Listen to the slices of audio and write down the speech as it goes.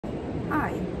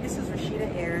Hi, this is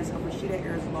Rashida Ayers of Rashida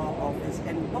Ayers Law Office,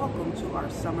 and welcome to our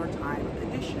summertime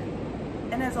edition.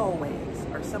 And as always,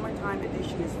 our summertime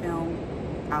edition is filmed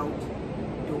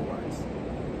outdoors.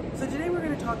 So today we're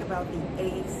going to talk about the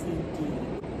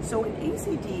ACD. So an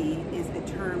ACD is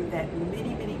a term that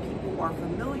many people are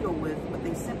familiar with, but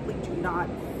they simply do not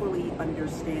fully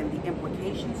understand the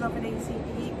implications of an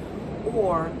ACD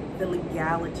or the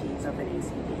legalities of an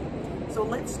ACD. So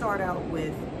let's start out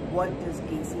with, what does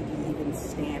ACD even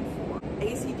stand for?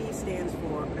 ACD stands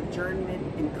for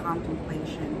Adjournment in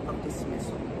Contemplation of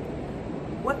Dismissal.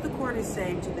 What the court is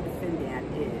saying to the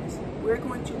defendant is, we're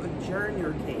going to adjourn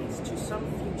your case to some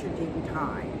future date and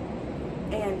time.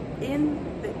 And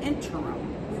in the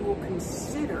interim, we will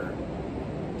consider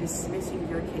dismissing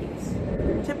your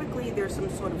case. Typically, there's some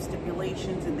sort of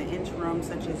stipulations in the interim,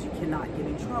 such as you cannot get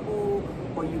in trouble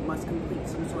or you must complete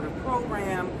some sort of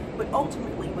program. But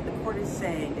ultimately, what the court is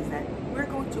saying is that we're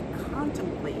going to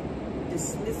contemplate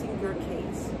dismissing your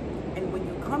case. And when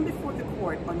you come before the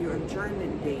court on your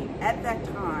adjournment date, at that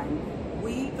time,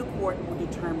 we, the court, will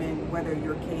determine whether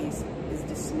your case is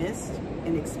dismissed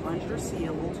and expunged or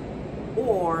sealed,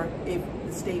 or if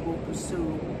the state will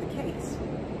pursue the case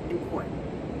in court.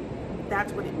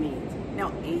 That's what it means. Now,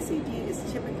 ACD is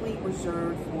typically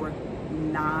reserved for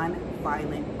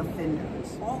non-violent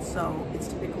offenders. Also, it's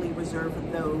typically reserved for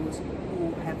those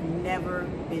who have never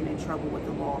been in trouble with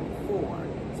the law before.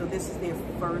 So this is their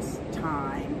first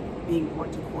time being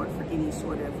brought to court for any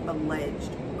sort of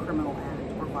alleged criminal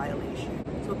act or violation.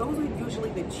 So those are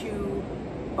usually the two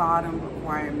bottom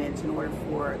requirements in order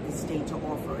for the state to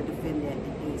offer a defendant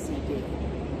an ACD.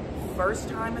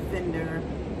 First-time offender,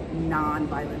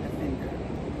 non-violent offender.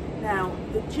 Now,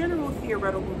 the general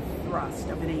theoretical thrust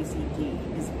of an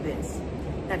ACD is this,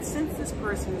 that since this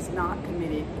person has not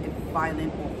committed a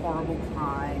violent or horrible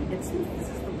crime, and since this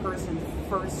is the person's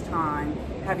first time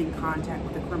having contact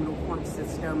with the criminal court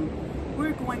system,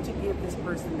 we're going to give this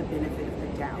person the benefit of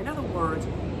the doubt. In other words,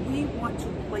 we want to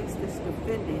place this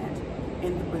defendant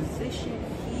in the position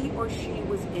he or she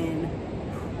was in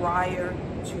prior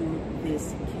to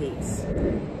this case.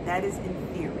 That is in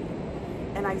theory.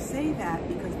 And I say that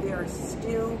because there are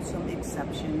still some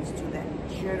exceptions to that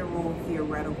general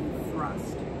theoretical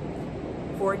thrust.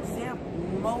 For example,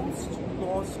 most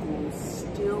law schools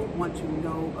still want to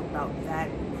know about that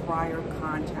prior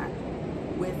contact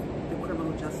with the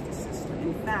criminal justice system.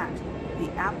 In fact, the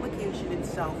application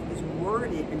itself is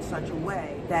worded in such a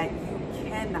way that you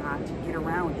cannot get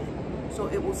around it. So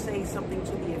it will say something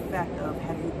to the effect of,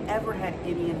 have you ever had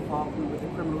any involvement with the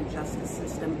criminal justice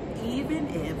system, even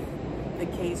if the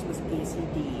case was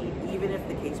ACD, even if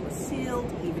the case was sealed,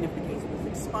 even if the case was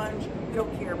expunged? We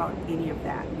don't care about any of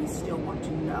that. We still want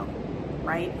to know,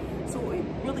 right? So it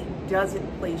really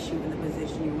doesn't place you in the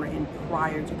position you were in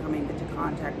prior to coming into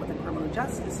contact with the criminal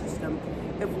justice system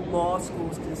if law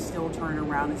schools can still turn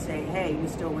around and say, hey, we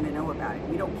still want to know about it.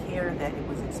 We don't care that it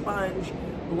was expunged,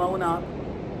 blown up,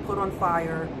 put on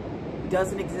fire,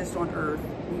 doesn't exist on earth.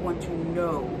 We want to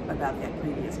know about that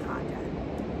previous contact.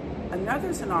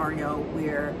 Another scenario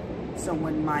where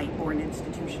someone might, or an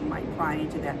institution might, pry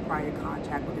into that prior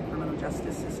contact with the criminal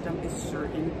justice system is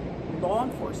certain law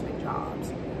enforcement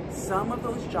jobs. Some of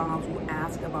those jobs will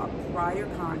ask about prior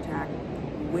contact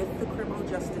with the criminal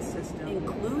justice system,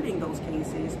 including those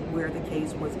cases where the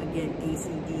case was, again,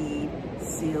 ACD,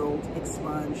 sealed,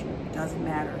 expunged, doesn't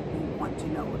matter. We want to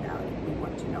know about it. We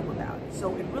want to know about it.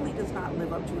 So it really does not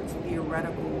live up to its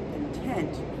theoretical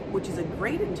intent, which is a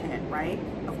great intent, right,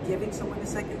 of giving someone a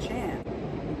second chance.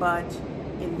 But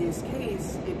in this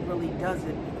case, it really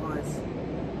doesn't, because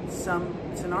some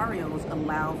scenarios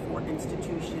allow for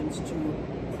institutions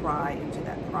to pry into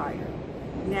that prior.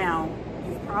 Now,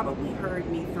 you've probably heard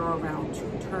me throw around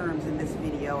two terms in this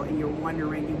video, and you're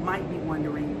wondering, you might be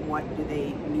wondering, what do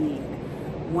they mean?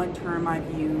 One term I've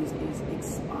used is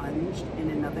expunged,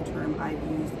 and another term I've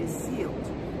used is sealed.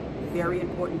 Very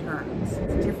important terms.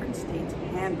 Different states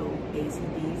handle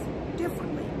ACDs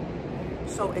differently.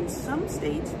 So in some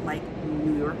states, like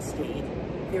New York State,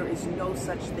 there is no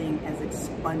such thing as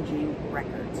expunging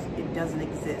records. It doesn't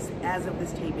exist. As of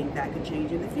this taping, that could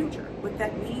change in the future. What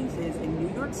that means is, in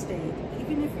New York State,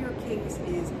 even if your case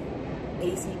is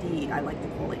ACD, I like to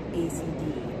call it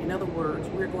ACD. In other words,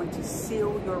 we're going to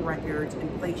seal your records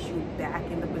and place you back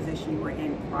in the position you were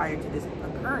in prior to this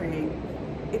occurring.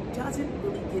 It doesn't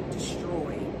really get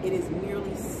destroyed. It is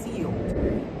merely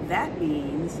sealed. That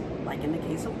means, like in the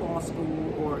case of law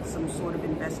school or some sort of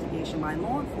investigation by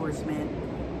law enforcement,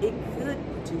 it could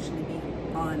potentially be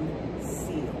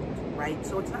unsealed, right?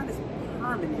 So it's not as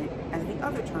permanent as the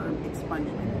other term,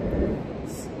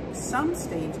 expungement. Some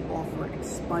states offer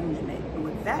expungement, and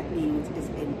what that means is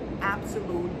an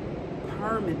absolute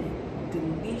permanent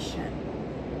deletion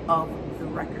of the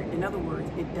record. In other words,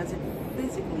 it doesn't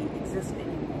physically exist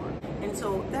anymore. And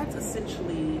so that's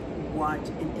essentially what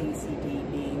an ACD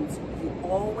means. You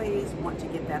always want to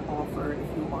get that offer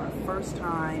if you are a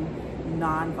first-time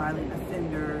non-violent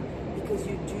offender, because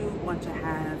you do want to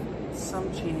have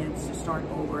some chance to start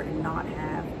over and not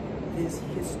have this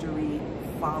history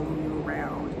follow you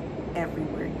around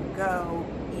everywhere you go.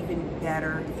 Even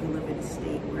better if you live in a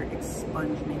state where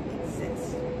expungement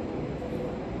exists.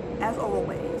 As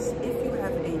always, if you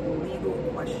have a legal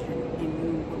question and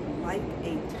you would like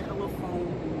a telephone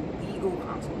legal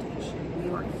consultation, we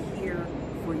are here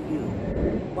for you.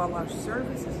 While our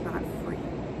service is not free,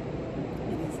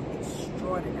 it is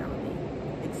extraordinarily